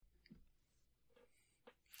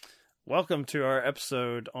welcome to our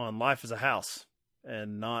episode on Life as a House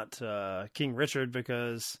and not King Richard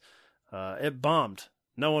because it bombed.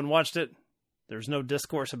 No one watched it. There's no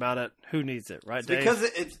discourse about it. Who needs it, right, Dave? Because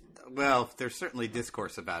there's certainly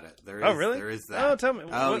discourse about it. There is, oh, really? There is that. Oh, tell me.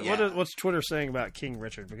 What's Twitter saying about King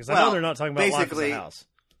Richard? Because I know they're not talking about Life as a House.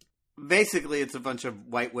 Basically, it's a bunch of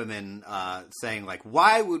white women saying, like,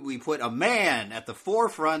 why would we put a man at the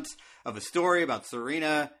forefront of a story about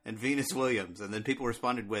Serena and Venus Williams? And then people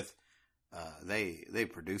responded with, they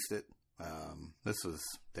produced it. This was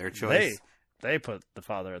their choice. They put the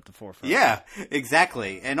father at the forefront. Yeah,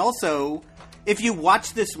 exactly. And also, if you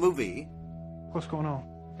watch this movie... What's going on?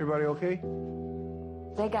 Everybody okay?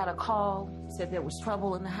 They got a call, said there was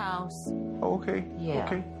trouble in the house. Oh, okay. Yeah.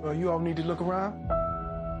 Okay. You all need to look around?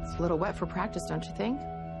 It's a little wet for practice, don't you think?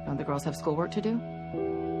 Don't the girls have schoolwork to do?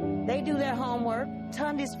 They do their homework.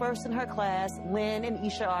 Tundi's first in her class. Lynn and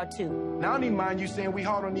Isha are too. Now, I don't even mind you saying we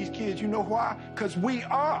hard on these kids. You know why? Because we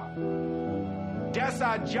are. That's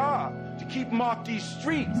our job, to keep them off these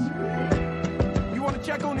streets. You want to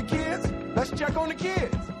check on the kids? Let's check on the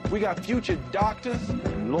kids. We got future doctors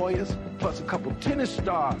and lawyers, plus a couple tennis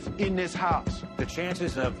stars in this house. The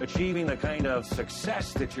chances of achieving the kind of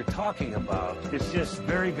success that you're talking about is just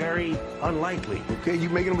very, very unlikely. Okay,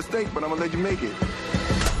 you're making a mistake, but I'm going to let you make it.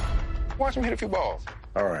 Watch them hit a few balls.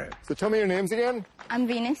 All right. So tell me your names again. I'm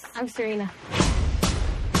Venus. I'm Serena.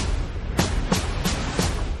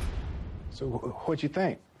 So what'd you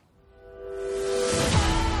think?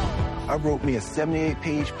 I wrote me a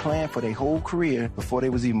 78-page plan for their whole career before they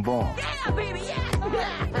was even born. Yeah, baby,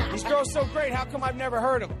 yeah! These girls so great, how come I've never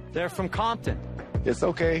heard of them? They're from Compton. It's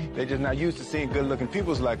okay. They're just not used to seeing good-looking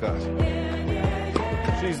peoples like us.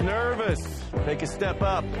 She's nervous. Take a step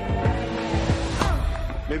up.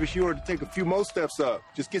 Maybe she ought to take a few more steps up.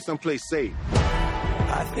 Just get someplace safe.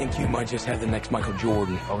 I think you might just have the next Michael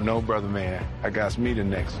Jordan. Oh, no, brother, man. I got me the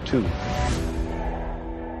next, too.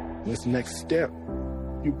 This next step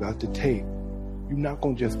you got to take. You're not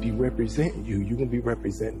going to just be representing you. You're going to be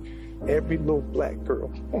representing every little black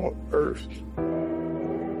girl on earth.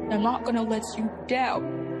 They're not gonna let you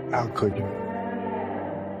down. How could you?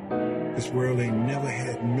 This world ain't never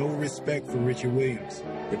had no respect for Richard Williams,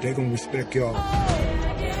 but they going to respect y'all.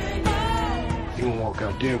 You going to walk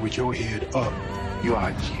out there with your head up. You are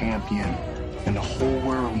a champion, and the whole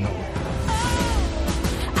world knows it.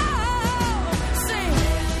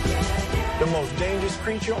 The most dangerous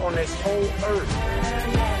creature on this whole earth.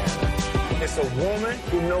 It's a woman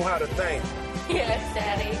who know how to think. Yes,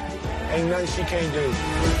 Daddy. Ain't nothing she can't do.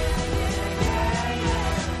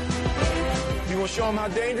 You gonna show them how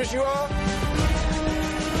dangerous you are?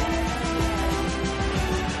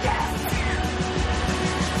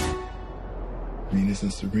 Venus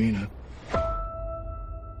and Serena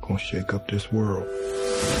gonna shake up this world.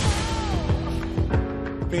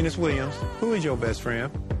 Venus Williams, who is your best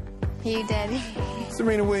friend? You, Daddy.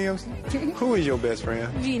 Serena Williams, who is your best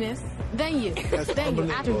friend? Venus. Then you. Then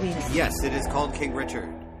you after Venus. Yes, it is called King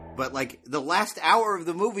Richard. But, like, the last hour of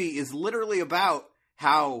the movie is literally about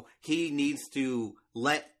how he needs to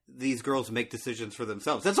let these girls make decisions for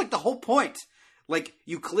themselves. That's, like, the whole point. Like,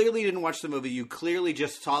 you clearly didn't watch the movie. You clearly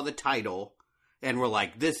just saw the title and were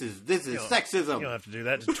like, this is sexism. You don't have to do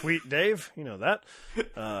that to tweet, Dave. You know that.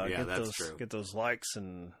 Yeah, that's true. Get those likes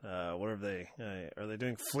and whatever are they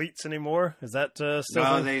doing fleets anymore? Is that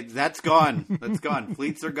still? No, that's gone. That's gone.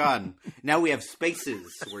 Fleets are gone. Now we have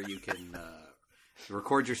spaces where you can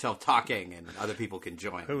record yourself talking and other people can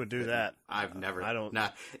join. Who would do that? I don't. Nah,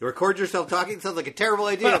 record yourself talking sounds like a terrible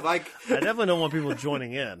idea, Mike. I definitely don't want people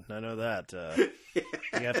joining in. I know that.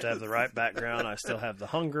 You have to have the right background. I still have The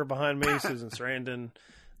Hunger behind me, Susan Sarandon.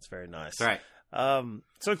 It's very nice. Right.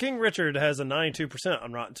 So King Richard has a 92%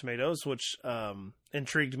 on Rotten Tomatoes, which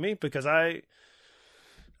intrigued me because I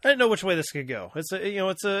didn't know which way this could go. It's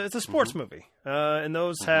a sports movie, and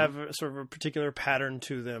those have sort of a particular pattern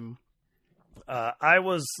to them. I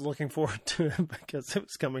was looking forward to it because it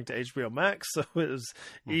was coming to HBO Max, so it was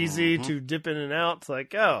easy to dip in and out. It's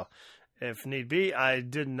like, if need be. I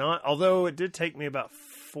did not, although it did take me about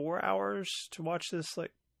 4 hours to watch this,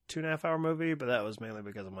 like 2.5 hour movie, but that was mainly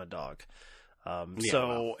because of my dog.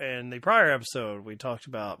 In the prior episode, we talked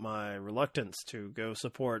about my reluctance to go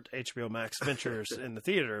support HBO Max Ventures in the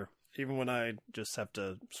theater, even when I just have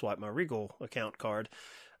to swipe my Regal account card.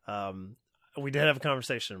 We did have a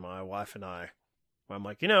conversation, my wife and I, where I'm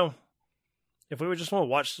like, if we would just want to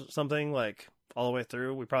watch something like all the way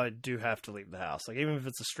through, we probably do have to leave the house. Like, even if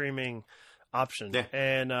it's a streaming option. Yeah.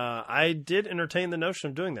 And I did entertain the notion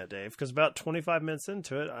of doing that, Dave, because about 25 minutes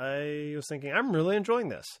into it, I was thinking, I'm really enjoying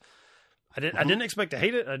this. I didn't expect to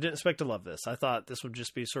hate it. I didn't expect to love this. I thought this would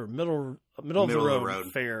just be sort of middle of the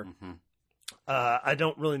road fare. Mm-hmm. I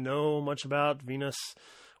don't really know much about Venus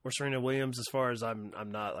or Serena Williams as far as I'm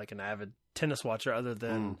not like an avid tennis watcher other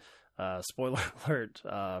than spoiler alert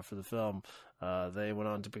for the film. They went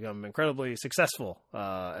on to become incredibly successful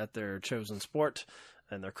at their chosen sport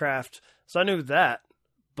and their craft. So I knew that,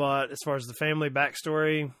 but as far as the family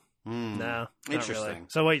backstory, nah, interesting. Not really.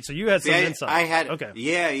 So wait, so you had some insight? I had. Okay.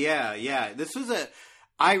 Yeah. This was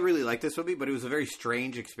I really like this movie, but it was a very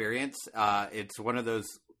strange experience. It's one of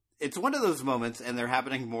those moments, and they're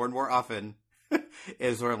happening more and more often.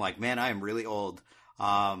 Is where I'm like, man, I am really old.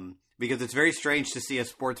 Because it's very strange to see a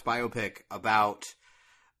sports biopic about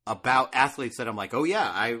athletes that I'm like, oh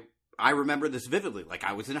yeah, I remember this vividly. Like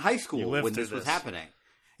I was in high school when this was happening.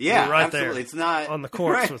 Yeah, right absolutely. There, it's not on the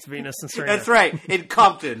courts right. with Venus and Serena. That's right, in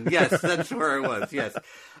Compton. Yes, that's where it was. Yes,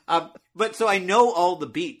 but so I know all the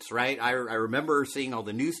beats, right? I remember seeing all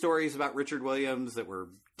the news stories about Richard Williams that were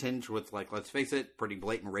tinged with, like, let's face it, pretty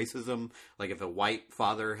blatant racism. Like if a white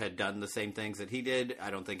father had done the same things that he did, I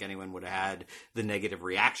don't think anyone would have had the negative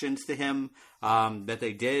reactions to him that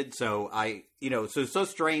they did. So so it's so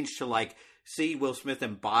strange to like see Will Smith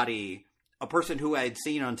embody a person who I had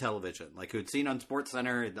seen on television, like who had seen on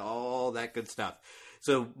SportsCenter and all that good stuff.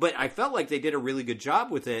 So, but I felt like they did a really good job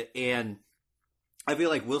with it, and I feel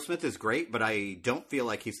like Will Smith is great, but I don't feel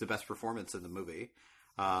like he's the best performance in the movie.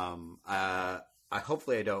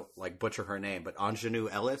 Hopefully I don't like butcher her name, but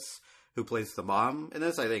Anjanou Ellis, who plays the mom in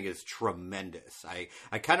this, I think is tremendous.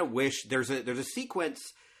 I kind of wish there's a sequence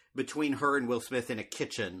between her and Will Smith in a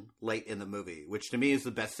kitchen late in the movie, which to me is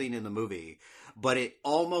the best scene in the movie, but it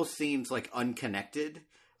almost seems like unconnected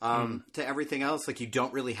to everything else. Like you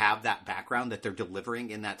don't really have that background that they're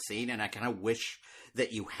delivering in that scene, and I kind of wish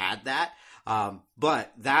that you had that.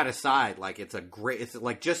 But that aside, like it's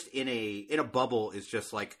like just in a bubble is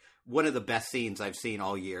just like one of the best scenes I've seen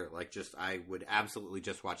all year. Like just, I would absolutely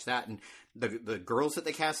just watch that. And the girls that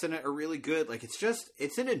they cast in it are really good. Like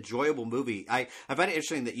it's an enjoyable movie. I find it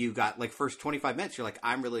interesting that you got like first 25 minutes, you're like,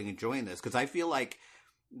 I'm really enjoying this. Cause I feel like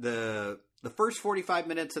the first 45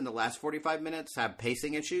 minutes and the last 45 minutes have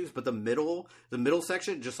pacing issues, but the middle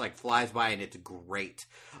section just like flies by and it's great.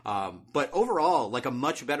 But overall, like a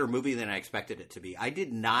much better movie than I expected it to be. I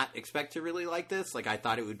did not expect to really like this. Like I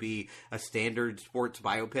thought it would be a standard sports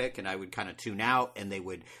biopic and I would kind of tune out and they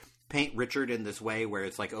would paint Richard in this way where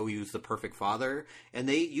it's like, oh, he was the perfect father, and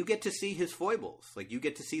you get to see his foibles. Like you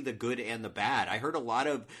get to see the good and the bad. I heard a lot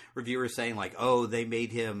of reviewers saying like, oh, they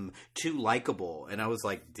made him too likable, and I was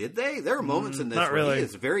like, did they? There are moments in this where he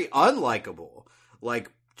is very unlikable. Like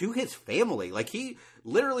to his family, like he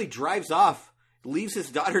literally drives off, leaves his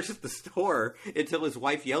daughters at the store until his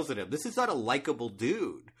wife yells at him. This is not a likable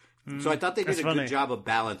dude. So I thought they did a good job of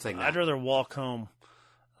balancing that. I'd rather walk home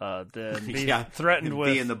than be threatened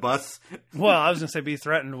with... Be in the bus? Well, I was going to say be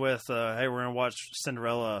threatened with, hey, we're going to watch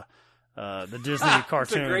Cinderella, the Disney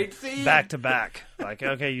cartoon, back to back. Like,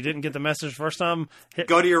 okay, you didn't get the message first time.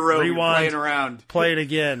 Go to your room, rewind, you're playing around. Play it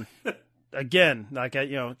again. Again. Like,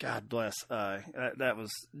 God bless. That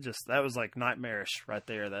was like nightmarish right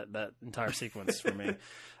there, that entire sequence for me.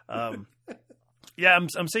 Yeah,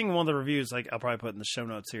 I'm seeing one of the reviews, like I'll probably put in the show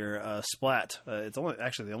notes here, Splat. It's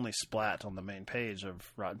the only Splat on the main page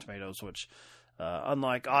of Rotten Tomatoes, which,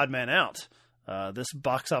 unlike Odd Man Out, this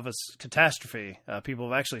box office catastrophe,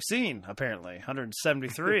 people have actually seen, apparently.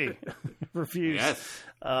 173 reviews. Yes.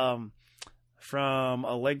 From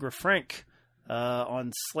Allegra Frank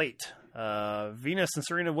on Slate. Venus and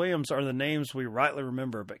Serena Williams are the names we rightly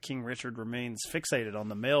remember, but King Richard remains fixated on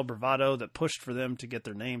the male bravado that pushed for them to get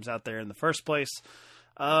their names out there in the first place.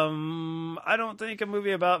 I don't think a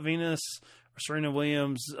movie about Venus or Serena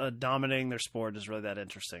Williams dominating their sport is really that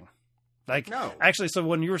interesting. Like, no. Actually, so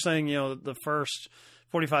when you were saying, the first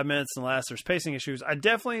 45 minutes and last, there's pacing issues, I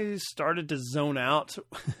definitely started to zone out.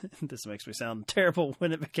 This makes me sound terrible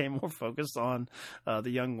when it became more focused on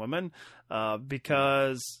the young women,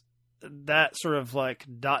 because that sort of like ...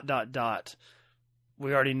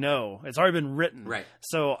 we already know. It's already been written. Right.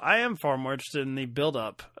 So I am far more interested in the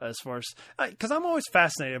build-up as far as... Because I'm always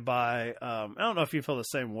fascinated by... I don't know if you feel the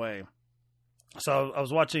same way. So I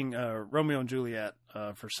was watching Romeo and Juliet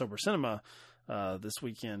for Sober Cinema this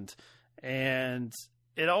weekend, and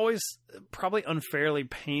it always probably unfairly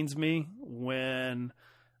pains me when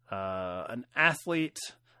an athlete,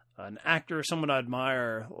 an actor, someone I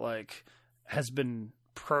admire, like, has been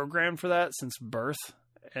programmed for that since birth.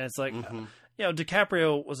 And it's like,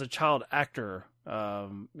 DiCaprio was a child actor, at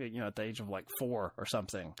the age of like 4 or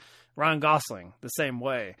something. Ryan Gosling, the same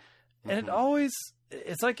way. And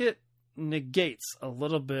it's like negates a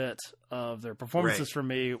little bit of their performances Right. for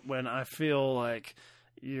me when I feel like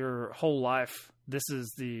your whole life, this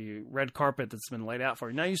is the red carpet that's been laid out for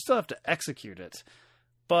you. Now you still have to execute it,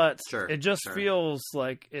 but Sure, it just sure. feels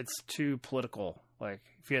like it's too political. Like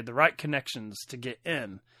if you had the right connections to get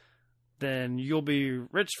in, then you'll be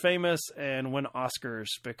rich, famous, and win Oscars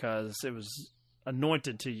because it was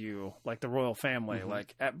anointed to you, like the royal family. Mm-hmm.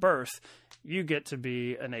 Like at birth, you get to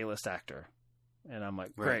be an A-list actor. And I'm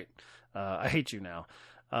like, great. I hate you now.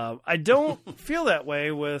 I don't feel that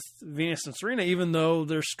way with Venus and Serena, even though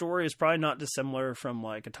their story is probably not dissimilar from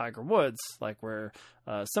like a Tiger Woods, like where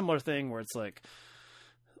similar thing where it's like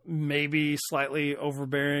maybe slightly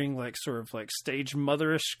overbearing, like sort of like stage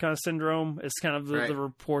motherish kind of syndrome. It's kind of the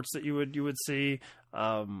reports that you would see.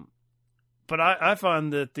 But I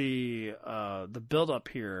find that the build up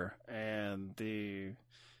here and the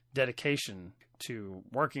dedication to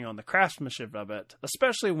working on the craftsmanship of it,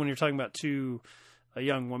 especially when you're talking about a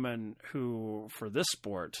young woman who, for this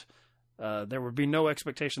sport, there would be no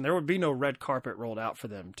expectation. There would be no red carpet rolled out for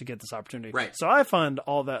them to get this opportunity. Right. So I find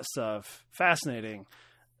all that stuff fascinating.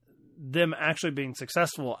 Them actually being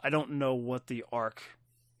successful, I don't know what the arc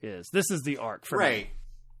is. This is the arc for me.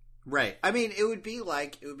 Right. I mean, it would be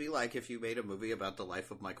like if you made a movie about the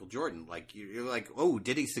life of Michael Jordan. Like you're like, oh,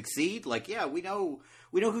 did he succeed? Like, yeah, we know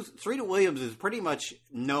who Serena Williams is pretty much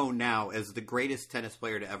known now as the greatest tennis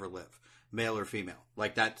player to ever live, male or female.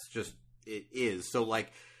 Like that's just it is. So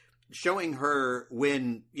like showing her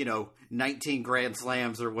win, 19 Grand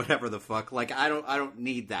Slams or whatever the fuck. Like I don't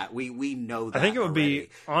need that. We know that. I think it would already. be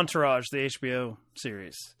Entourage, the HBO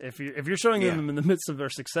series. If you're showing them in the midst of their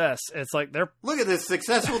success, it's like they're look at this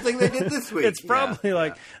successful thing they did this week. It's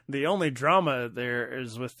probably the only drama there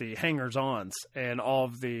is with the hangers-ons and all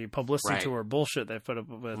of the publicity tour bullshit they put up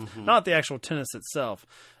with, not the actual tennis itself.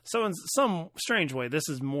 So in some strange way, this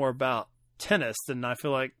is more about tennis than I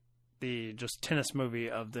feel like the just tennis movie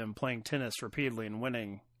of them playing tennis repeatedly and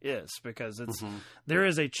winning is, because there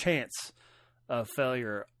is a chance of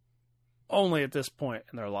failure only at this point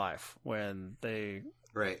in their life when they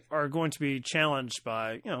are going to be challenged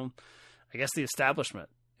by, I guess the establishment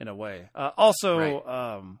in a way.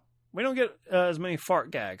 We don't get as many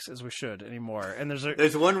fart gags as we should anymore. And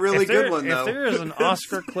there's one really good one, though. If there is an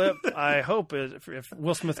Oscar clip, I hope if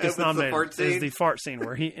Will Smith gets nominated, is the fart scene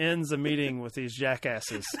where he ends a meeting with these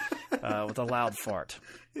jackasses with a loud fart.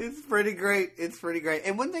 It's pretty great.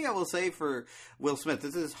 And one thing I will say for Will Smith,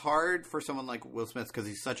 this is hard for someone like Will Smith because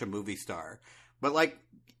he's such a movie star. But like,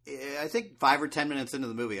 I think 5 or 10 minutes into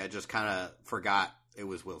the movie, I just kind of forgot it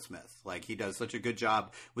was Will Smith. Like, he does such a good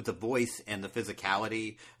job with the voice and the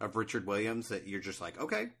physicality of Richard Williams that you're just like,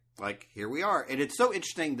 okay, like, here we are. And it's so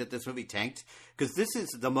interesting that this movie tanked because this is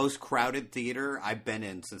the most crowded theater I've been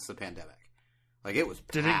in since the pandemic. Like, it was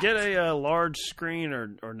packed. Did it get a large screen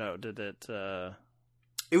or no? Did it...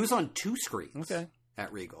 It was on 2 screens. Okay.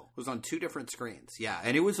 At Regal. It was on 2 different screens. Yeah.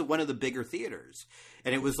 And it was one of the bigger theaters.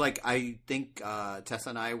 And it was like, I think Tessa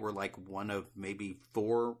and I were like one of maybe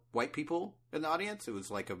 4 white people in the audience. It was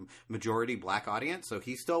like a majority black audience. So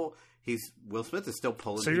Will Smith is still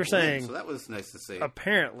pulling. So you're saying, so that was nice to see.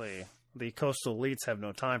 Apparently, the coastal elites have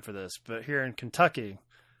no time for this, but here in Kentucky,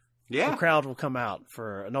 the crowd will come out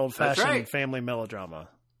for an old-fashioned family melodrama.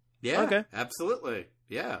 Yeah. Okay. Absolutely.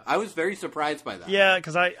 Yeah, I was very surprised by that. Yeah,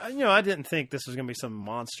 because I didn't think this was going to be some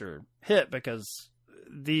monster hit because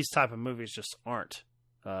these type of movies just aren't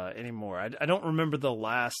anymore. I don't remember the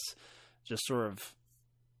last just sort of,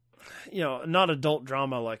 not adult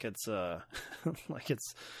drama like it's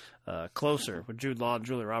Closer with Jude Law and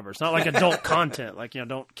Julia Roberts. Not like adult content, like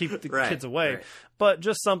don't keep the kids away, but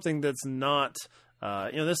just something that's not.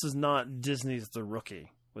 This is not Disney's The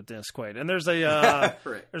Rookie with Dennis Quaid. And there's a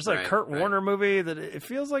Kurt Warner movie that it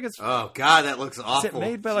feels like it's... Oh, God, that looks awful. Is it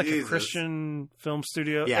made by a Christian film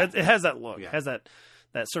studio? Yeah. It has that look. It has that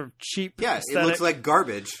sort of cheap aesthetic. It looks like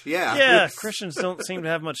garbage. Yeah. Yeah, Christians don't seem to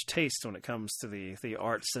have much taste when it comes to the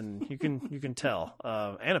arts, and you can tell.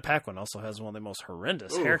 Anna Paquin also has one of the most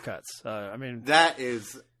horrendous haircuts. That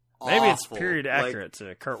is awful. Maybe it's period accurate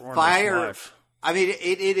to Kurt Warner's life. I mean,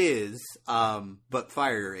 it is, but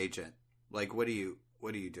fire your agent. Like, what are you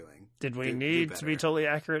doing? Did we need to be totally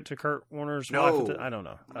accurate to Kurt Warner's wife? I don't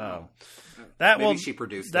know. Maybe she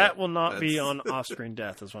produced that. Will not be on Off-Screen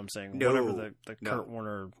Death, is what I'm saying. No, whatever the Kurt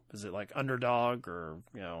Warner, is it like Underdog or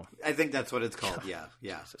I think that's what it's called. Yeah.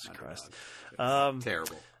 Jesus Christ,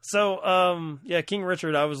 terrible. So, King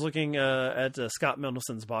Richard, I was looking at Scott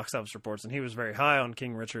Mendelson's box office reports, and he was very high on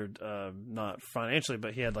King Richard, not financially,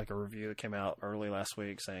 but he had like a review that came out early last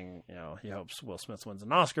week saying, he hopes Will Smith wins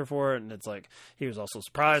an Oscar for it, and it's like he was also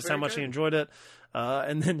surprised how much he enjoyed it.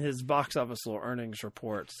 And then his box office little earnings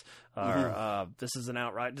reports are, this is an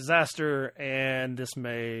outright disaster, and this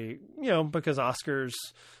may, because Oscars...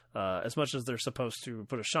 as much as they're supposed to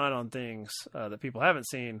put a shine on things that people haven't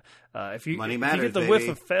seen, if you get the whiff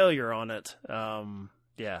of failure on it,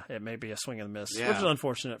 it may be a swing and a miss, which is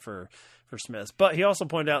unfortunate for Smith. But he also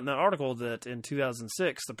pointed out in that article that in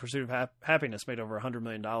 2006, The Pursuit of Happiness made over $100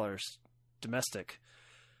 million domestic.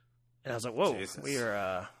 And I was like, whoa, Jesus. We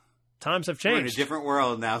are times have changed. We're in a different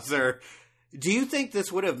world now, sir. Do you think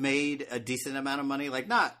this would have made a decent amount of money? Like,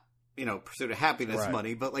 not Pursuit of Happiness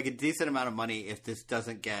money, but like a decent amount of money if this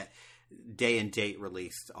doesn't get day and date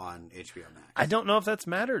released on HBO Max. I don't know if that's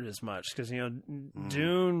mattered as much because,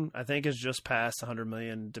 Dune, I think, has just passed 100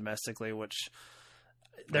 million domestically, which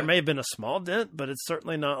there may have been a small dent, but it's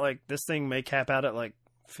certainly not like this thing may cap out at like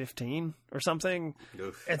 15 or something.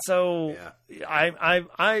 Oof. And so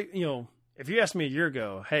I if you asked me a year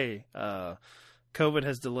ago, hey, COVID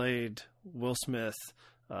has delayed Will Smith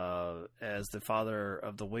as the father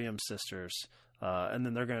of the Williams sisters, and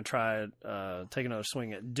then they're going to try take another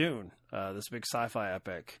swing at Dune, this big sci-fi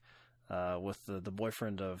epic with the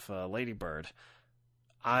boyfriend of Lady Bird.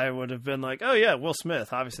 I would have been like, oh yeah, Will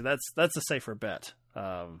Smith. Obviously, that's a safer bet.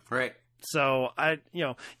 Right. So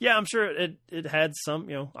I'm sure it had some.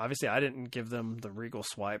 Obviously, I didn't give them the Regal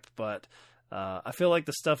swipe, but I feel like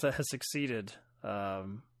the stuff that has succeeded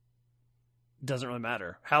doesn't really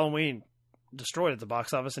matter. Halloween destroyed at the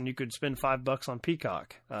box office, and you could spend $5 on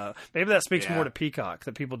Peacock. Maybe that speaks more to Peacock,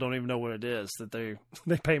 that people don't even know what it is, that they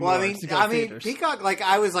pay more. Well, I mean, Peacock. Like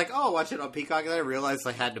I was like, oh, watch it on Peacock, and then I realized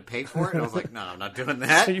I had to pay for it, and I was like, no, I'm not doing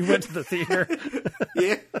that. So you went to the theater?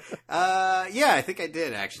 I think I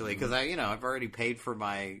did actually, because I've already paid for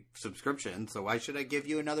my subscription, so why should I give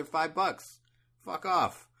you another $5? Fuck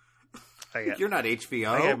off. You're not HBO.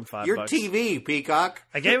 I gave him $5. You're TV, Peacock.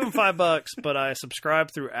 I gave him $5, but I subscribe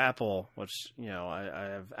through Apple, which,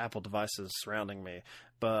 I have Apple devices surrounding me.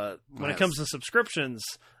 But when it comes to subscriptions,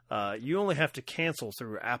 you only have to cancel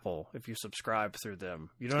through Apple if you subscribe through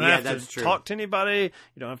them. You don't have to talk to anybody.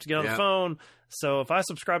 You don't have to get on the phone. So if I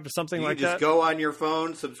subscribe to something like that... You just go on your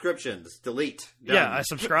phone, subscriptions, delete. Done. Yeah, I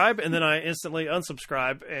subscribe, and then I instantly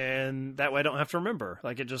unsubscribe, and that way I don't have to remember.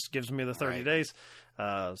 Like, it just gives me the 30 days.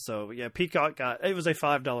 Peacock it was a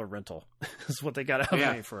 $5 rental is what they got out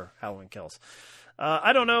of me for Halloween Kills.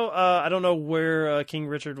 I don't know. I don't know where King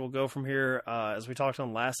Richard will go from here. As we talked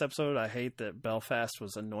on last episode, I hate that Belfast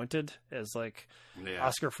was anointed as like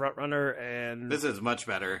Oscar frontrunner, and this is much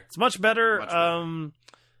better. It's much better.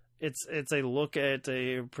 It's a look at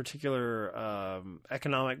a particular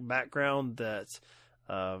economic background that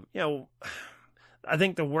I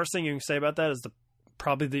think the worst thing you can say about that is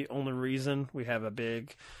probably the only reason we have a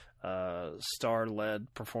big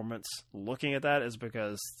star-led performance looking at that is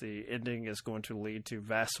because the ending is going to lead to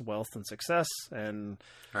vast wealth and success. And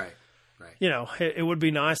right. It would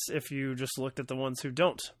be nice if you just looked at the ones who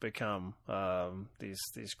don't become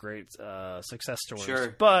these great success stories.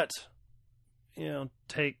 Sure. But I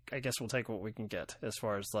guess we'll take what we can get as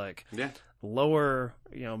far as like lower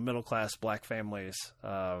middle class black families.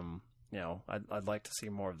 I'd like to see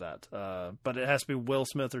more of that. But it has to be Will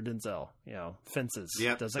Smith or Denzel. Fences.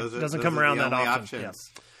 Yep, doesn't come around that often. Options.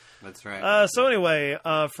 Yeah. That's right. So anyway,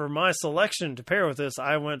 for my selection to pair with this,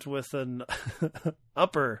 I went with an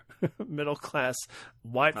upper middle class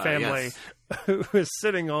white family who is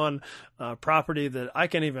sitting on property that I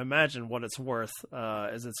can't even imagine what it's worth,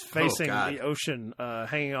 as it's facing the ocean,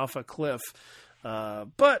 hanging off a cliff.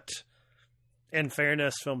 But in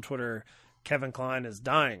fairness, Film Twitter, Kevin Kline is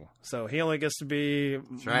dying, so he only gets to be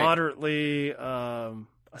moderately.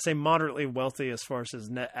 I say moderately wealthy as far as his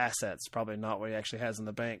net assets, probably not what he actually has in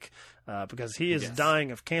the bank, because he is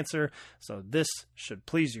dying of cancer. So this should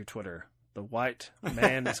please you, Twitter. The white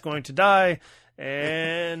man is going to die,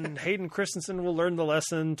 and Hayden Christensen will learn the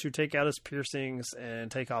lesson to take out his piercings and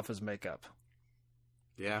take off his makeup.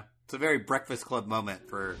 Yeah, it's a very Breakfast Club moment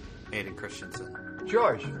for Hayden Christensen.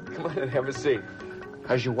 George, come on and have a seat.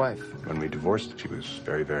 How's your wife? When we divorced, she was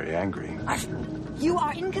very, very angry. You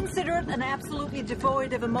are inconsiderate and absolutely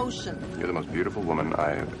devoid of emotion. You're the most beautiful woman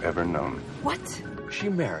I have ever known. What? She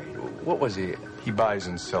married. What was he? He buys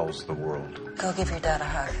and sells the world. Go give your dad a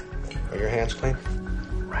hug. Are your hands clean?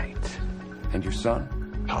 Right. And your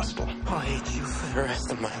son? Possible. I'll hate you for the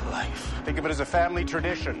rest of my life. Think of it as a family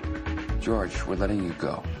tradition. George, we're letting you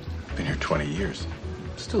go. Been here 20 years.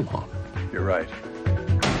 Still long. You're right.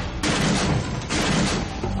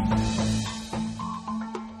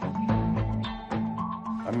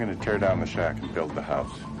 I'm going to tear down the shack and build the house.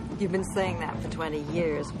 You've been saying that for 20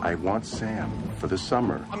 years. I want Sam for the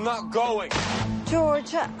summer. I'm not going.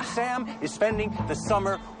 George, Sam is spending the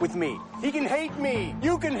summer with me. He can hate me.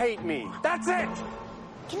 You can hate me. That's it.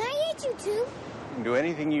 Can I hate you too? You can do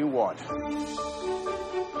anything you want.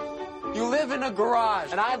 You live in a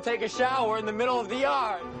garage, and I take a shower in the middle of the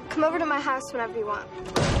yard. Come over to my house whenever you want.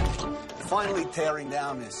 Finally tearing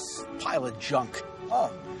down this pile of junk.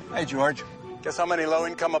 Oh, hey, George. Guess how many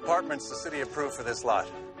low-income apartments the city approved for this lot?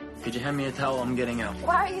 Could you hand me a towel? I'm getting out.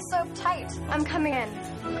 Why are you so uptight? I'm coming in.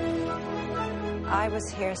 I was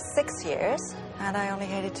here 6 years, and I only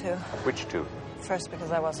hated 2. Which 2? First,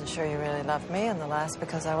 because I wasn't sure you really loved me, and the last,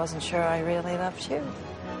 because I wasn't sure I really loved you.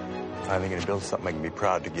 Finally going to build something I can be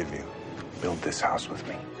proud to give you. Build this house with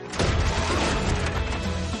me.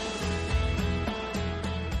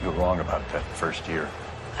 You're wrong about that first year.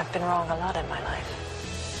 I've been wrong a lot in my life.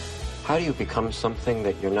 How do you become something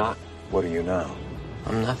that you're not? What are you now?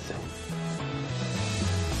 I'm nothing.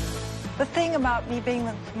 The thing about me being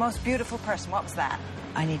the most beautiful person, what was that?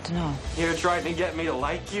 I need to know. You're trying to get me to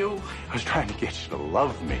like you? I was trying to get you to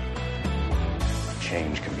love me.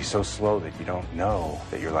 Change can be so slow that you don't know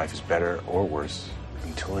that your life is better or worse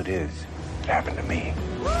until it is. It happened to me.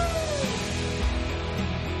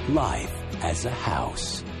 Life as a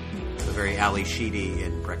house. It's a very Ali Sheedy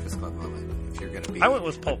in Breakfast Club moment. If you're going to be I went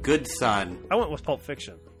with a good son. I went with Pulp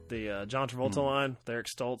Fiction. The John Travolta line with Eric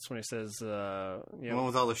Stoltz when he says, The one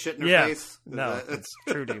with all the shit in her face? No, it's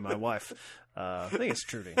Trudy, my wife. I think it's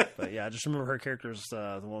Trudy. But yeah, I just remember her character's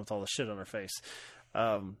the one with all the shit on her face.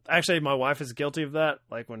 Actually, my wife is guilty of that.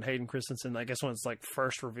 Like when Hayden Christensen, I guess when it's like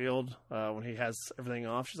first revealed, when he has everything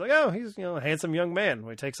off, she's like, "Oh, he's a handsome young man."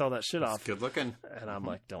 When he takes all that shit off, good looking. And I'm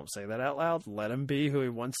like, "Don't say that out loud. Let him be who he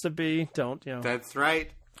wants to be. Don't That's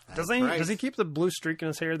right. Does he keep the blue streak in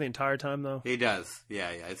his hair the entire time though? He does. Yeah.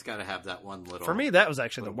 It's got to have that one little. For me, that was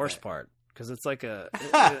actually the worst part because it's like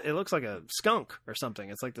it looks like a skunk or something.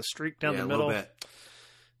 It's like the streak down the middle. A little bit.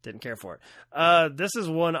 Didn't care for it. This is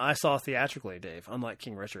one I saw theatrically, Dave, unlike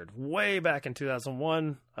King Richard. Way back in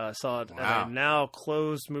 2001. I saw it at a now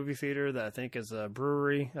closed movie theater that I think is a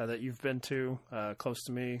brewery that you've been to, close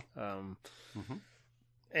to me.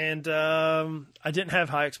 And I didn't have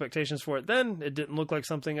high expectations for it then. It didn't look like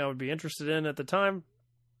something I would be interested in at the time.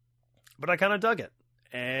 But I kind of dug it.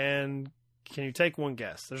 And can you take one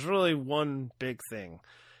guess? There's really one big thing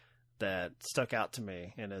that stuck out to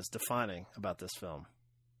me and is defining about this film.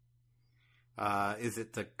 Is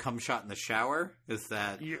it the cum shot in the shower? Is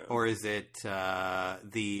that, or is it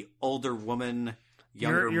the older woman,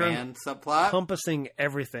 younger man subplot? Encompassing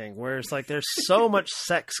everything, where it's like there's so much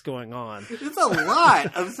sex going on. There's a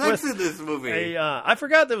lot of sex in this movie. I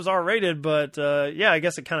forgot that it was R-rated, but I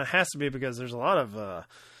guess it kind of has to be because there's a lot of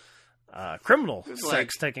criminal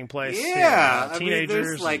sex taking place. Yeah,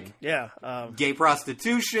 teenagers. Gay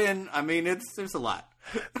prostitution. I mean, there's a lot.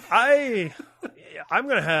 I'm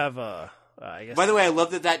gonna have. I guess. By the way, I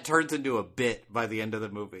love that turns into a bit by the end of the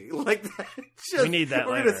movie. Like we need that.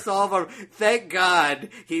 We're going to solve our. Thank God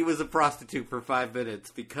he was a prostitute for 5 minutes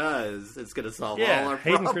because it's going to solve all our problems.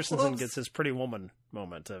 Hayden Christensen gets his Pretty Woman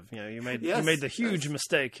moment of you made the huge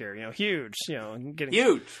mistake here. Huge. Getting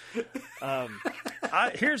huge.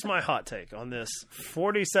 Here's my hot take on this: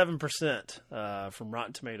 47% from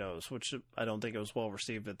Rotten Tomatoes, which I don't think it was well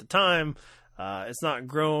received at the time. It's not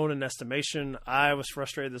grown in estimation. I was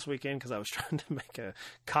frustrated this weekend because I was trying to make a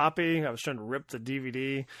copy. I was trying to rip the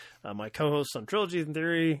DVD. My co-host on Trilogy in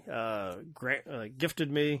Theory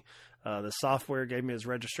gifted me the software, gave me his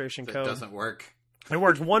registration code. It doesn't work. It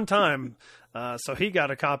worked one time, so he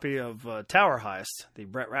got a copy of Tower Heist, the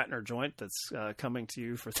Brett Ratner joint that's coming to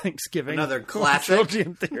you for Thanksgiving. Another classic. Trilogy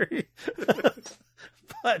in Theory.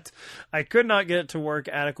 But I could not get it to work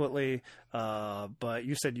adequately. But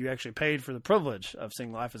you said you actually paid for the privilege of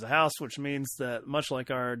seeing Life as a House, which means that much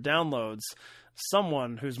like our downloads,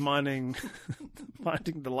 someone who's minding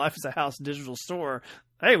the Life as a House digital store.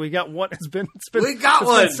 Hey, we got one. It's been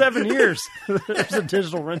 7 years. There's a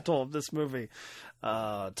digital rental of this movie.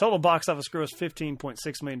 Total box office gross $15.6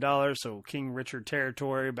 million. So King Richard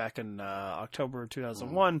territory back in October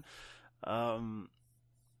 2001.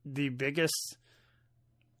 The biggest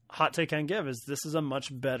hot take I can give is this is a much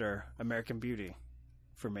better American Beauty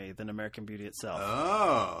for me than American Beauty itself.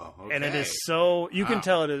 Oh, okay. And it is so... You can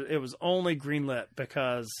tell it was only greenlit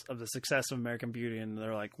because of the success of American Beauty, and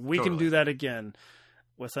they're like, we can do that again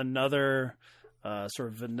with another sort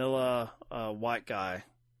of vanilla white guy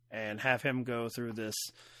and have him go through this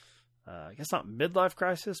I guess not midlife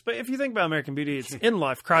crisis, but if you think about American Beauty, it's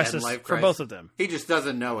in-life crisis for both of them. He just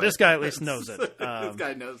doesn't know it. This guy at least knows it. This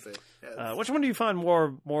guy knows it. Yes. Which one do you find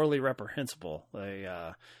more morally reprehensible?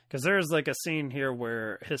 Because there's like a scene here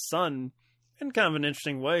where his son, in kind of an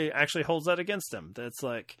interesting way, actually holds that against him. That's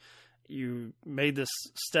like, you made this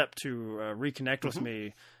step to reconnect with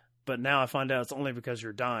me, but now I find out it's only because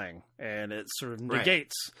you're dying, and it sort of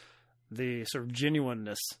negates the sort of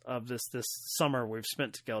genuineness of this summer we've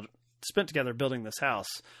spent together building this house.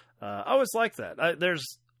 I always like that.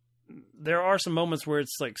 There are some moments where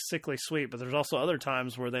it's like sickly sweet, but there's also other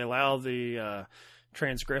times where they allow the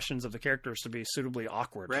transgressions of the characters to be suitably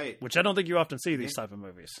awkward, which I don't think you often see these type of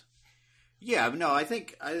movies. Yeah, no, I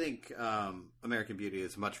think American Beauty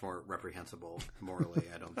is much more reprehensible morally.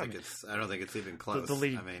 I don't think it's even close. The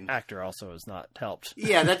lead actor also has not helped.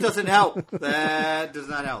 Yeah, that doesn't help. That does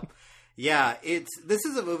not help. Yeah, this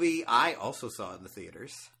is a movie I also saw in the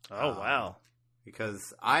theaters. Oh wow!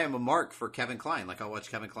 Because I am a mark for Kevin Kline. Like, I'll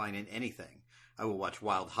watch Kevin Kline in anything. I will watch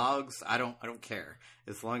Wild Hogs. I don't care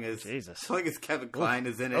as long as Kevin Kline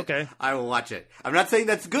is in it. Okay, I will watch it. I'm not saying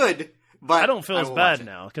that's good. But I don't feel as bad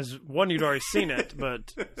now because one, you'd already seen it,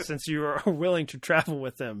 but since you are willing to travel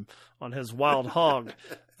with him on his Wild Hog,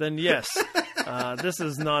 then yes, this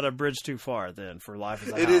is not a bridge too far. Then for Life as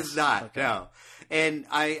a House, it is not. No, and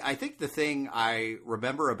I think the thing I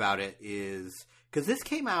remember about it is because this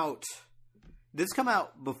came out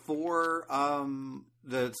before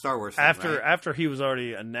the Star Wars thing, after he was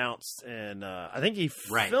already announced, and I think he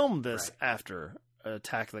filmed this after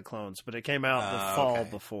Attack of the Clones, but it came out the fall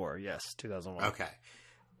before. Yes, 2001. Okay.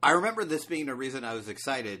 I remember this being a reason I was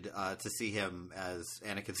excited to see him as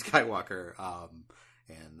Anakin Skywalker,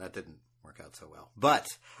 and that didn't work out so well. But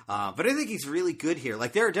I think he's really good here.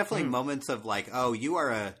 Like, there are definitely moments of like, oh,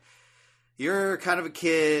 you're kind of a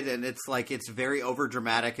kid, and it's like it's very over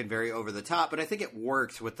dramatic and very over the top. But I think it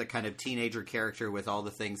works with the kind of teenager character with all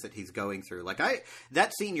the things that he's going through. Like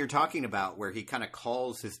that scene you're talking about where he kind of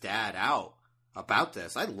calls his dad out about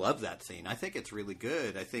this. I love that scene. I think it's really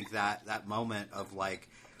good. I think that moment of like,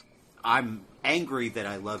 I'm angry that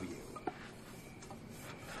I love you.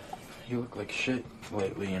 You look like shit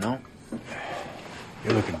lately, you know?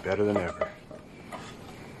 You're looking better than ever.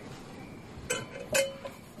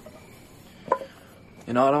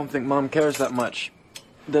 You know, I don't think Mom cares that much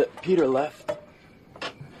that Peter left.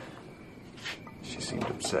 She seemed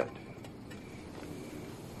upset.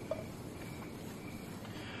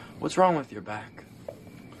 What's wrong with your back?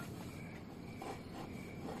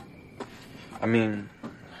 I mean,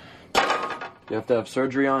 you have to have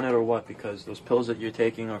surgery on it or what? Because those pills that you're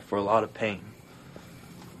taking are for a lot of pain.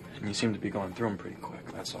 And you seem to be going through them pretty quick,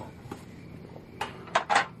 that's all.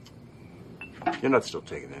 You're not still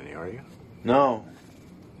taking any, are you? No,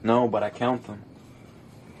 but I count them.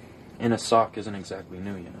 In a sock isn't exactly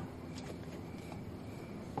new, you know.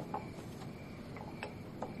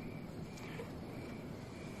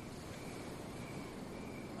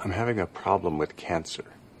 I'm having a problem with cancer.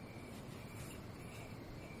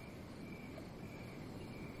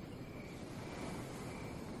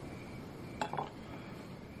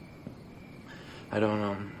 I don't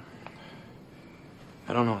know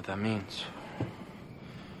what that means.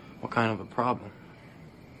 What kind of a problem?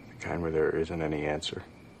 The kind where there isn't any answer.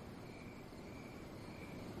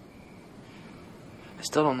 I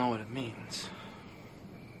still don't know what it means.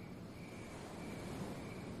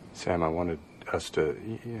 Sam, I wanted us to,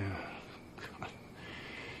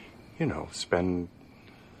 spend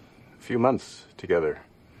a few months together.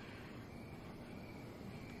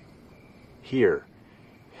 Here.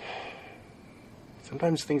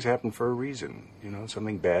 Sometimes things happen for a reason,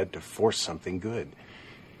 something bad to force something good.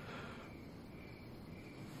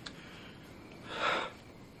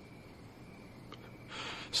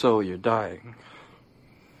 So you're dying.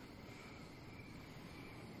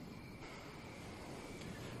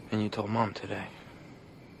 And you told Mom today.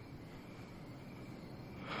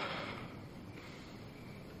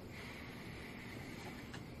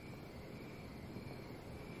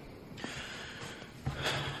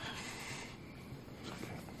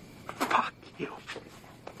 Fuck you.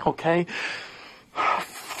 Okay?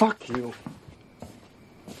 Fuck you.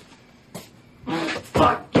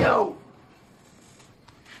 Fuck you!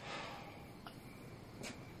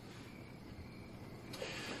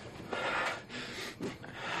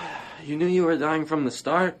 You knew you were dying from the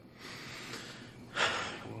start?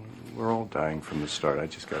 We're all dying from the start. I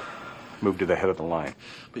just got moved to the head of the line.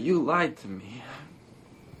 But you lied to me.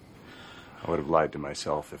 I would have lied to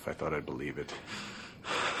myself if I thought I'd believe it.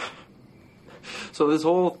 So this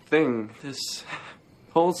whole thing, this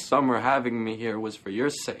whole summer having me here was for your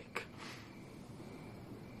sake.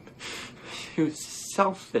 You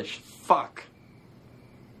selfish fuck.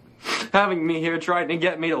 Having me here trying to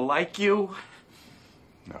get me to like you?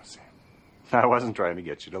 No, Sam. I wasn't trying to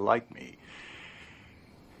get you to like me.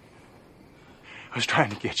 I was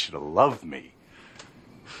trying to get you to love me.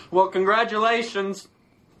 Well, congratulations.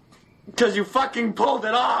 Because you fucking pulled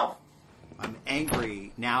it off. I'm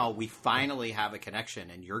angry. Now we finally have a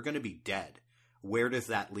connection, and you're going to be dead. Where does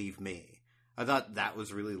that leave me? I thought that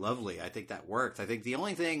was really lovely. I think that works. I think the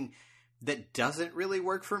only thing that doesn't really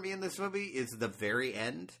work for me in this movie is the very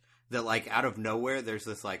end. That, like, out of nowhere, there's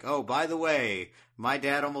this, like, oh, by the way, my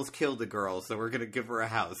dad almost killed a girl, so we're going to give her a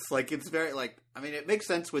house. Like, it's very, like, I mean, it makes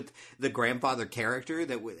sense with the grandfather character,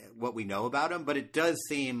 that what we know about him, but it does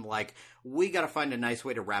seem like we got to find a nice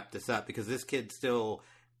way to wrap this up, because this kid still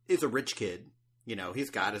is a rich kid. You know, he's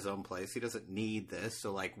got his own place. He doesn't need this.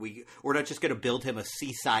 So, like, we're not just going to build him a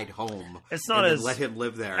seaside home. It's not as let him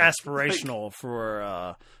live there. Aspirational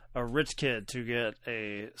for a rich kid to get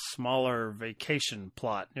a smaller vacation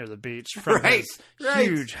plot near the beach from his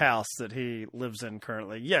huge house that he lives in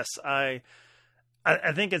currently. Yes, I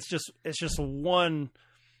think it's just one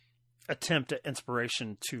attempt at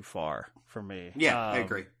inspiration too far for me. Yeah, I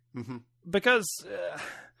agree. Mm-hmm. Because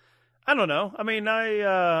I don't know. I mean,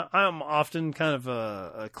 I'm often kind of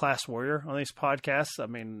a class warrior on these podcasts. I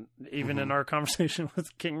mean, even in our conversation with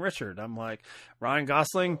King Richard, I'm like, Ryan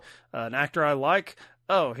Gosling, an actor I like.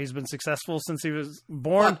 Oh, he's been successful since he was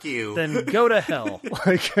born. Fuck you. Then go to hell.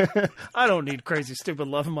 Like, I don't need crazy, stupid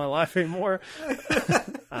love in my life anymore.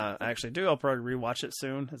 I actually do. I'll probably rewatch it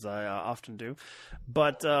soon, as I often do.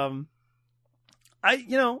 But I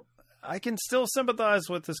can still sympathize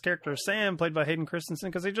with this character, Sam, played by Hayden Christensen,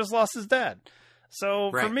 because he just lost his dad.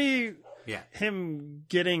 So for me, him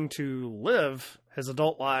getting to live his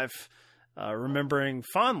adult life, remembering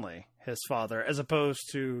fondly his father, as opposed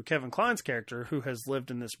to Kevin Kline's character, who has lived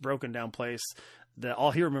in this broken down place that all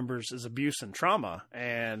he remembers is abuse and trauma,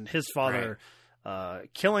 and his father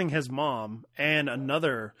killing his mom and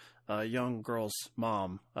another young girl's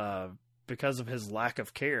mom because of his lack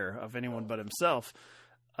of care of anyone but himself.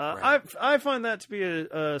 I find that to be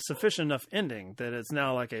a sufficient enough ending that it's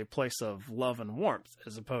now like a place of love and warmth,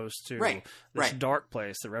 as opposed to this dark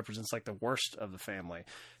place that represents like the worst of the family.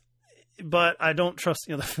 But I don't trust,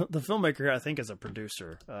 the filmmaker, I think, is a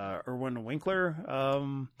producer, Irwin Winkler.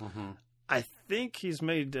 I think he's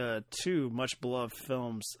made 2 much beloved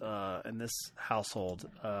films in this household,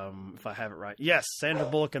 if I have it right. Yes, Sandra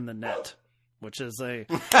Bullock and The Net, which is a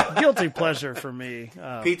guilty pleasure for me.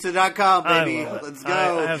 Pizza.com, baby. Let's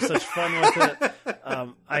go. I have such fun with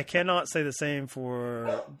it. I cannot say the same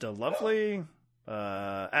for The Lovely.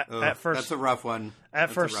 At first, that's a rough one. At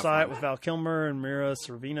First Sight with Val Kilmer and Mira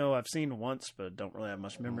Sorvino, I've seen once, but don't really have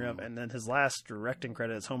much memory of. And then his last directing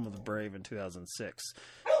credit is Home of the Brave in 2006,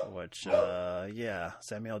 which,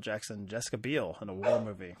 Samuel Jackson, Jessica Biel in a war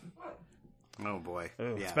movie. Oh boy,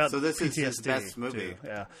 it's about so this PTSD is his best movie.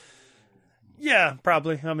 Too. Yeah,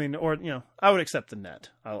 probably. I mean, I would accept The Net.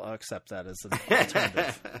 I'll accept that as an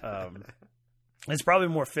alternative. It's probably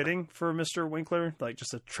more fitting for Mr. Winkler, like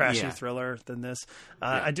just a trashy thriller than this.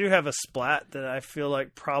 I do have a splat that I feel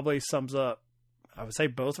like probably sums up, I would say,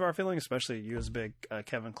 both of our feelings, especially you as a big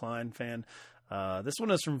Kevin Kline fan. This one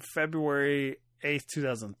is from February 8th,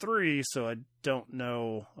 2003, so I don't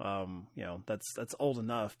know, that's old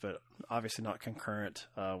enough, but obviously not concurrent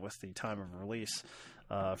with the time of release.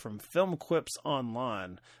 From Film Quips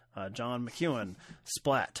Online, John McEwen,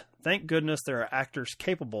 Splat. Thank goodness there are actors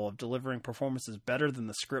capable of delivering performances better than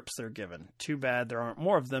the scripts they're given. Too bad there aren't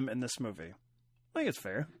more of them in this movie. I think it's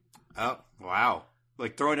fair. Oh, wow.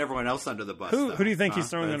 Like throwing everyone else under the bus. Who do you think he's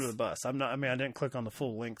throwing under the bus? I didn't click on the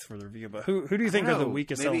full length for the review, but who do you think are the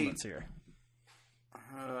weakest elements here?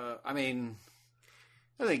 I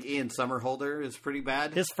think Ian Somerhalder is pretty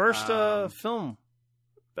bad. His first film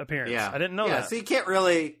appearance. I didn't know that. So you can't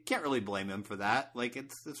really blame him for that. Like,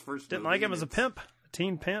 it's his first. Didn't like him as a pimp, a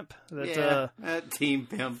teen pimp. Teen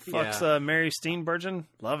pimp. Fucks Mary Steenburgen.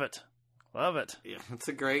 Love it. Yeah, it's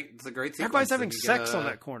a great sequence. Everybody's having sex on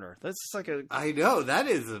that corner. That's just like a. I know, that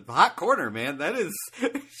is a hot corner, man. That is.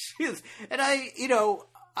 She is, and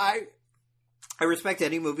I respect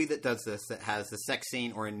any movie that does this, that has a sex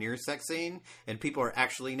scene or a near sex scene, and people are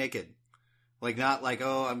actually naked. Like, not like,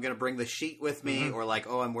 oh, I'm going to bring the sheet with me, or like,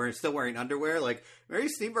 oh, I'm still wearing underwear. Like, Mary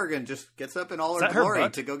Steenburgen just gets up in all her glory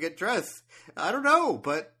to go get dressed. I don't know,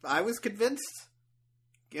 but I was convinced,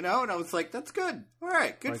 and I was like, that's good. All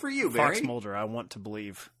right, good for you, Mary. Fox Mulder, I want to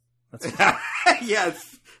believe. That's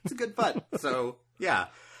yes, it's a good pun. So, yeah.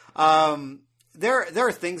 There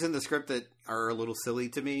are things in the script that are a little silly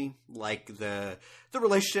to me, like the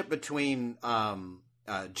relationship between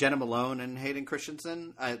Jenna Malone and Hayden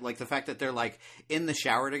Christensen. Like the fact that they're like in the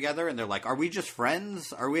shower together and they're like, "Are we just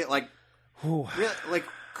friends? Are we like, really? Like,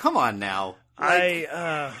 come on now." Like,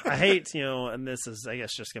 I hate, and this is, I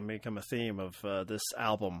guess, just going to become a theme of this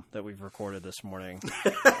album that we've recorded this morning.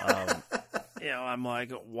 I'm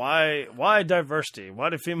like, why diversity?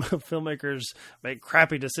 Why do female filmmakers make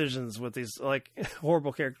crappy decisions with these like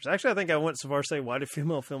horrible characters? Actually, I think I went so far as to say, why do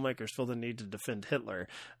female filmmakers feel the need to defend Hitler?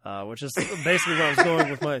 Which is basically where I was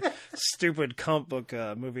going with my stupid comic book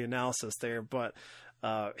movie analysis there. But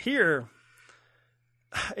here,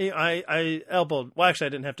 I elbowed. Well, actually,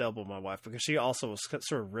 I didn't have to elbow my wife because she also was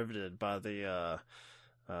sort of riveted by the.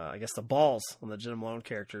 I guess the balls on the Jenna Malone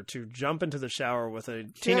character to jump into the shower with a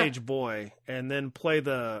teenage boy and then play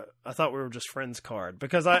the "I thought we were just friends" card,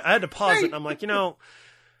 because I had to pause it and I'm like, wait a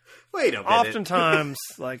minute. Oftentimes,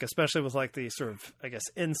 like especially with like the sort of, I guess,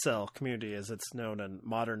 incel community as it's known in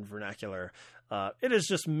modern vernacular, it is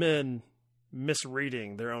just men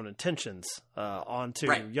misreading their own intentions onto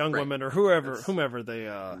young women or whomever they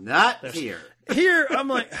here. Here, I'm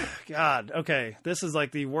like, God, okay, this is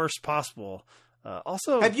like the worst possible.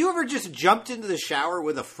 Also, have you ever just jumped into the shower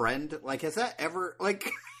with a friend? Like, has that ever, like,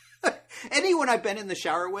 anyone I've been in the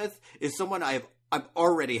shower with is someone I'm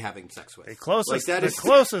already having sex with. The closest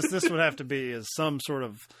this would have to be is some sort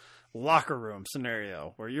of locker room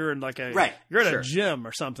scenario where you're in like you're at a gym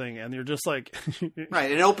or something and you're just like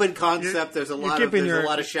an open concept. There's a lot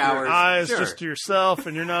of showers. Your eyes just to yourself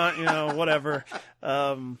and you're not, whatever.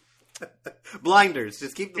 Blinders.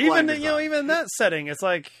 Just keep the blinders on. Even in that setting, it's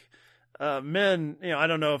like, men, I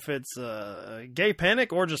don't know if it's gay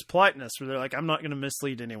panic or just politeness, where they're like, I'm not going to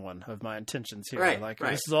mislead anyone of my intentions here.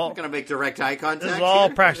 This is all I'm going to make direct eye contact. This is all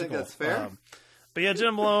here. practical. I think that's fair. But yeah,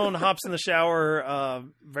 Jenna Malone hops in the shower,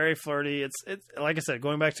 very flirty. It's like I said,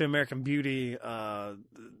 going back to American Beauty,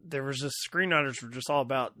 there was just screenwriters were just all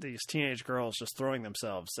about these teenage girls just throwing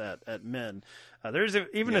themselves at men. There's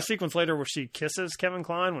even a sequence later where she kisses Kevin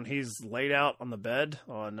Kline when he's laid out on the bed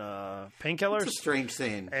on painkillers. It's a strange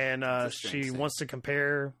scene. And she wants to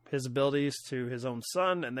compare his abilities to his own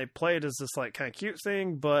son, and they play it as this like kind of cute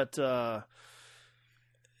thing, but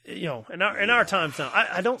in our times now,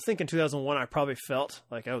 I don't think in 2001 I probably felt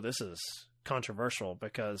like, oh, this is controversial,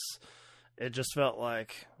 because it just felt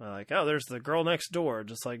like, oh, there's the girl next door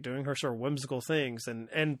just like doing her sort of whimsical things,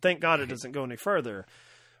 and thank God it doesn't go any further.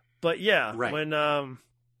 But yeah, when and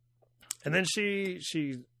then she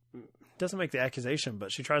doesn't make the accusation,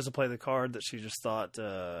 but she tries to play the card that she just thought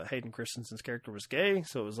Hayden Christensen's character was gay,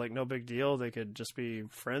 so it was like no big deal, they could just be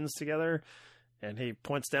friends together. And he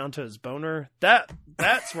points down to his boner.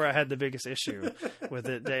 That's where I had the biggest issue with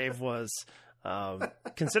it, Dave, was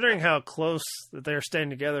considering how close that they're staying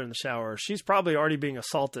together in the shower. She's probably already being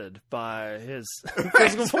assaulted by his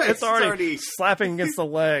physical point. It's already slapping against the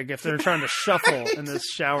leg if they're trying to shuffle in this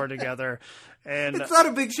shower together. And it's not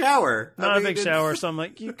a big shower. Not a big shower. So I'm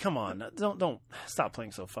like, you come on, don't stop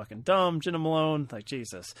playing so fucking dumb, Jenna Malone. Like,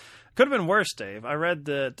 Jesus, could have been worse, Dave. I read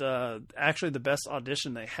that actually the best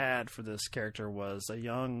audition they had for this character was a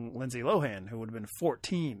young Lindsay Lohan who would have been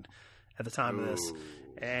 14 at the time of this,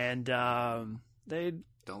 and they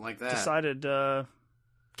don't like that. Decided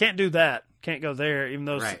can't do that, can't go there, even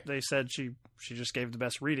though they said she just gave the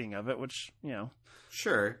best reading of it, which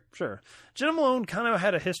Sure. Jenna Malone kind of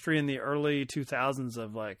had a history in the early 2000s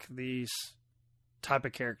of like these type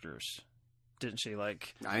of characters, didn't she?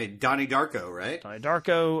 Like Donnie Darko, right? Donnie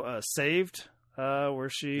Darko, Saved, where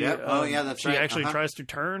she that's she right. actually tries to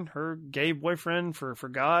turn her gay boyfriend for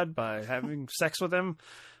God by having sex with him.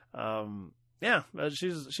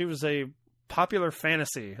 She was a popular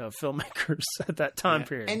fantasy of filmmakers at that time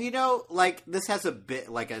period. And like this has a bit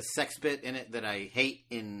like a sex bit in it that I hate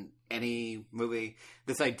in any movie.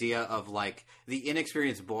 This idea of like the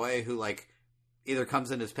inexperienced boy who like either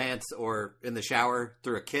comes in his pants or in the shower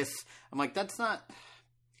through a kiss. I'm like, it's not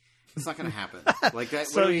going to happen. Like that.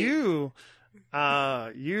 So you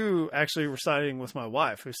actually were siding with my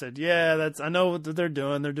wife, who said, "Yeah, I know what they're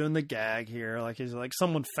doing. They're doing the gag here. Like he's like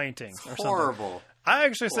someone fainting or something." Horrible. I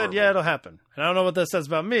actually said, "Yeah, it'll happen." And I don't know what that says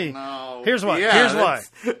about me. No. Here's why. Yeah, Here's why.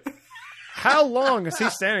 How long is he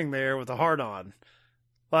standing there with a hard on?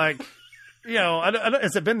 Like,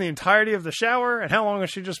 has it been the entirety of the shower? And how long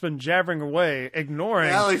has she just been jabbering away,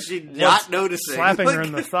 ignoring? How is she not noticing? Slapping her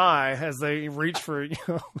in the thigh as they reach for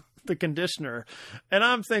the conditioner. And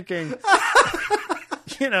I'm thinking,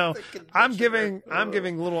 I'm giving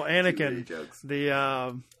little Anakin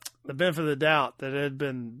the benefit of the doubt that it had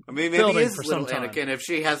been maybe building is for some time. Anakin if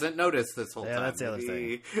she hasn't noticed this whole time. Yeah, that's the other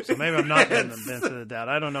thing. So maybe I'm not giving the benefit of the doubt.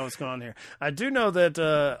 I don't know what's going on here. I do know that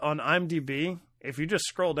on IMDb, if you just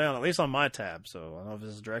scroll down, at least on my tab, so I don't know if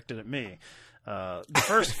this is directed at me, the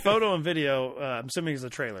first photo and video, I'm assuming is a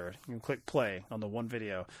trailer. You can click play on the one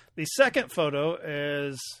video. The second photo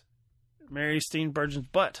is Mary Steenburgen's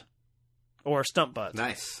butt, or stump butt.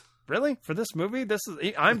 Nice. Really? For this movie? This is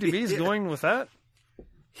IMDb's going with that?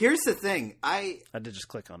 Here's the thing. I did just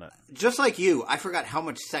click on it. Just like you, I forgot how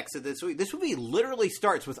much sex in this movie. This movie literally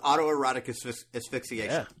starts with autoerotic asphyxiation.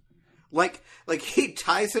 Yeah. Like he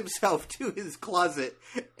ties himself to his closet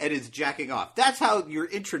and is jacking off. That's how you're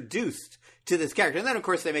introduced to this character. And then, of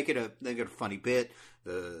course, they make it a funny bit.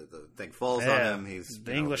 The thing falls on him. He's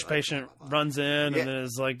the English patient runs in and then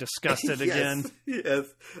is like disgusted yes, again. Yes,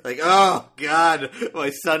 like, oh God, my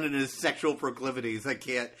son and his sexual proclivities. I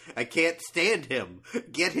can't stand him.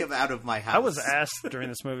 Get him out of my house. I was asked during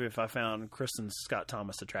this movie if I found Kristen Scott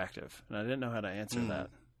Thomas attractive, and I didn't know how to answer that.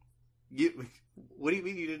 What do you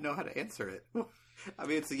mean you didn't know how to answer it? I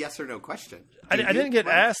mean, it's a yes or no question. I didn't get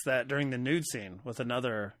asked that during the nude scene with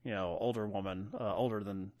another, older woman, older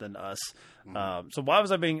than us. So why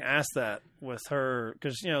was I being asked that with her?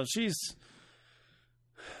 Because she's.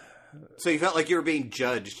 So you felt like you were being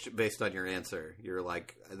judged based on your answer. You're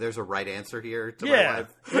like, "There's a right answer here to my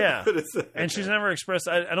life." Yeah. And she's never expressed.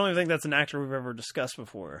 I don't even think that's an actor we've ever discussed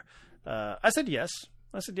before. I said yes.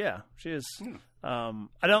 I said, yeah, she is. I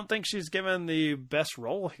don't think she's given the best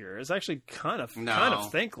role here. It's actually kind of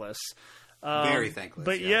thankless. Very thankless.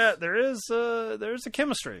 But yes. there's a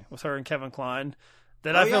chemistry with her and Kevin Kline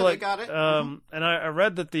that I feel like. They got it. And I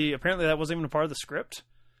read that apparently that wasn't even a part of the script.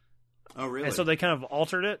 Oh, really? And so they kind of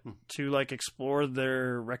altered it to like explore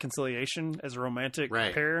their reconciliation as a romantic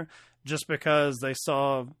pair, just because they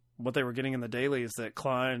saw what they were getting in the dailies that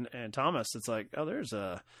Kline and Thomas. It's like, oh, there's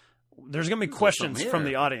going to be questions from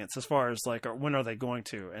the audience as far as like, when are they going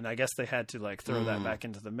to? And I guess they had to like throw that back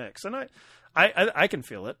into the mix. And I can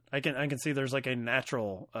feel it. I can see there's like a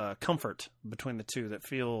natural comfort between the two that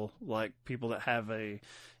feel like people that have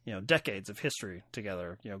decades of history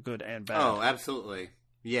together, good and bad. Oh, absolutely.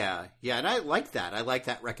 Yeah. Yeah. And I like that. I like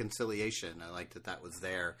that reconciliation. I like that was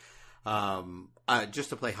there. Just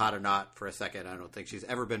to play hot or not for a second, I don't think she's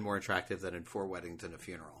ever been more attractive than in 4 Weddings and a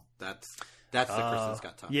Funeral. That's the Kristen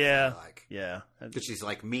Scott Thomas I like. Yeah. Because she's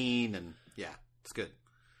like mean and it's good.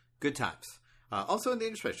 Good times. Also in the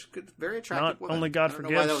English Patient, good, very attractive woman. Only God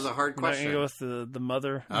forgives. Why that was a hard question. Go with the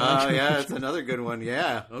mother. Oh yeah, that's another good one.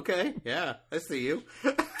 Yeah. Okay. Yeah. I see you.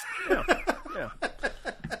 Yeah.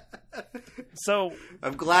 So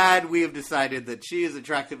I'm glad we have decided that she is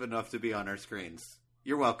attractive enough to be on our screens.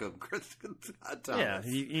 You're welcome, Kristen Thomas.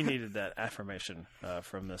 Yeah, you needed that affirmation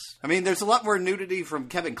from this. I mean, there's a lot more nudity from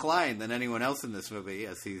Kevin Kline than anyone else in this movie,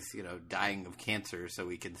 as he's dying of cancer, so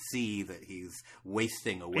we can see that he's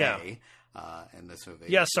wasting away in this movie.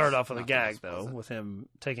 Yeah, start off with a gag though, with him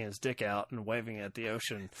taking his dick out and waving at the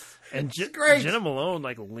ocean, and Jenna Malone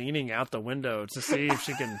like leaning out the window to see if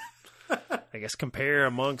she can, I guess, compare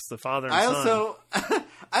amongst the father and son.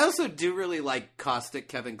 I also do really like caustic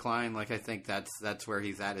Kevin Kline. Like, I think that's where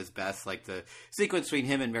he's at his best. Like, the sequence between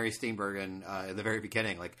him and Mary Steenburgen in the very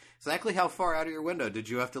beginning. Like, exactly how far out of your window did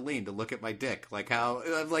you have to lean to look at my dick? Like,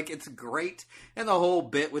 it's great. And the whole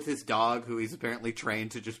bit with his dog, who he's apparently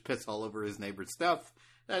trained to just piss all over his neighbor's stuff.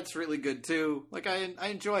 That's really good, too. Like, I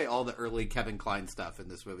enjoy all the early Kevin Kline stuff in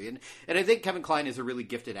this movie. And I think Kevin Kline is a really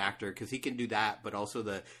gifted actor because he can do that, but also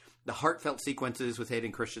the heartfelt sequences with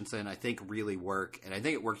Hayden Christensen, I think, really work. And I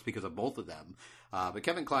think it works because of both of them. But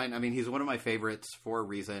Kevin Kline, I mean, he's one of my favorites for a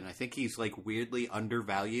reason. I think he's, like, weirdly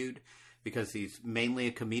undervalued because he's mainly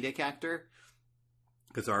a comedic actor.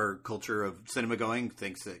 Because our culture of cinema going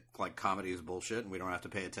thinks that, like, comedy is bullshit and we don't have to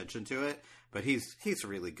pay attention to it. But he's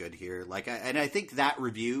really good here. Like, and I think that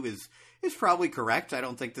review is probably correct. I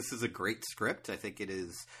don't think this is a great script. I think it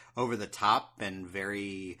is over the top and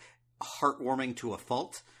very heartwarming to a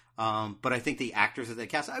fault. But I think the actors that they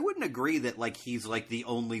cast, I wouldn't agree that like he's like the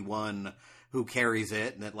only one who carries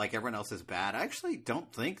it and that like everyone else is bad. I actually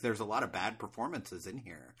don't think there's a lot of bad performances in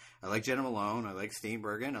here. I like Jenna Malone. I like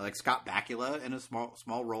Steenburgen. I like Scott Bakula in a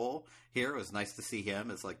small role here. It was nice to see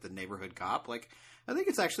him as like the neighborhood cop. Like, I think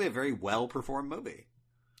it's actually a very well performed movie.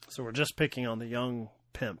 So we're just picking on the young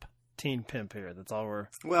teen pimp here. That's all we're.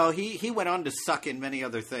 Well, he went on to suck in many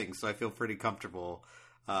other things, so I feel pretty comfortable.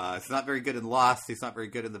 He's not very good in Lost. He's not very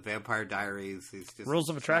good in The Vampire Diaries. He's just Rules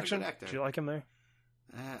of Attraction. Do you like him there?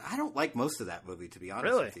 I don't like most of that movie, to be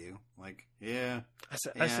honest with you. Like, yeah.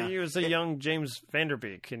 I see you as a young James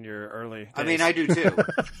Vanderbeek in your early days. I mean, I do too.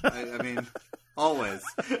 I mean, always.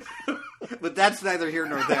 But that's neither here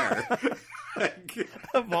nor there.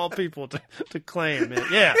 Of all people to claim it.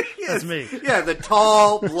 Yeah, that's me. Yeah, the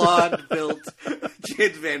tall, blonde-built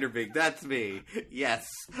James Vanderbeek, that's me. Yes,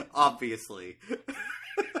 obviously.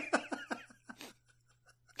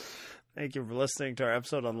 Thank you for listening to our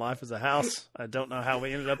episode on Life as a House. I don't know how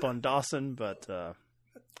we ended up on Dawson, but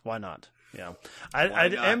why not? Yeah, I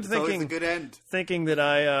am It's always thinking a good end. Thinking that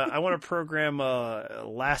I want to program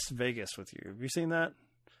Las Vegas with you. Have you seen that?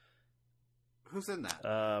 Who's in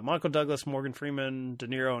that? Michael Douglas, Morgan Freeman, De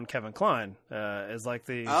Niro, and Kevin Kline is like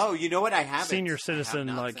the you know what? I haven't. senior I citizen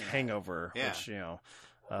have not like seen that. hangover, Yeah. which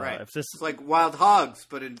Right. If this It's like Wild Hogs,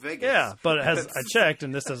 but in Vegas. yeah, but it has I checked,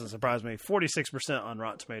 and this doesn't surprise me. 46% on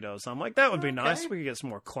Rotten Tomatoes. So I'm like, that would be nice. We could get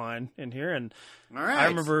some more Kline in here. And All right. I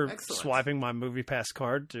remember Excellent. swiping my Movie Pass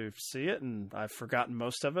card to see it, and I've forgotten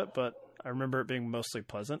most of it, but I remember it being mostly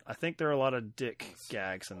pleasant. I think there are a lot of dick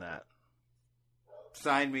gags in that.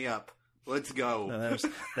 Sign me up. Let's go. No,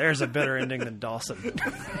 there's a better ending than Dawson.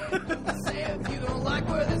 Say if you don't like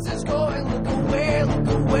where this is going, look away, look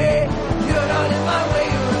away. You're not in my way,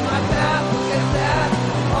 you're in my path. Look at that.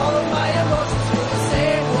 All of my emotions feel the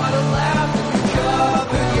same. What a laugh. You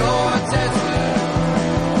cover your tattoo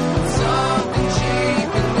with something cheap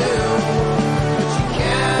and new, but you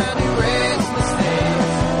can't erase mistakes.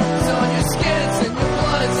 It's on your skin, it's in your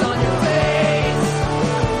blood, it's on your face.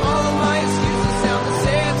 All of my excuses sound the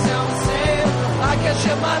same, sound the same. I can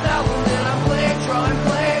shut my mouth and then I'm blank, drawing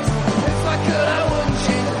blanks. If I could, I wouldn't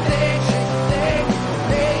change a thing, change a thing.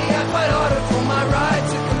 Maybe I'd fight harder for my right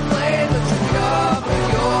to complain, but you cover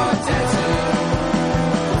your tattoo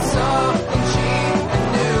with something cheap and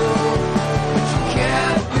new, but you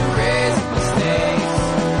can't erase mistakes.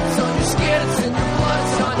 It's on your skin, it's in your blood,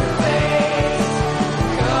 it's on your face.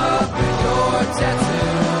 Cover your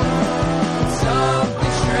tattoo with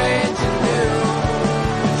something strange and new,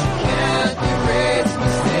 but you can't erase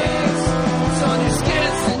mistakes. It's on your skin,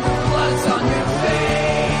 it's in your blood, it's on your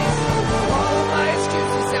face. All of my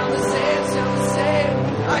excuses sound the same, sound the same.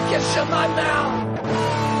 I can't shut my mouth.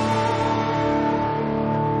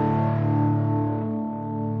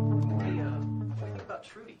 Hey, what do you think about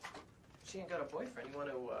Trudy? She ain't got a boyfriend. You want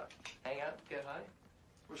to hang out, get high?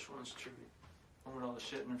 Which one's Trudy? One with all the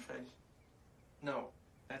shit in her face? No,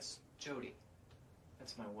 that's Jody.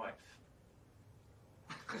 That's my wife.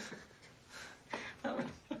 All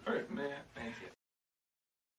right, man. Thank you.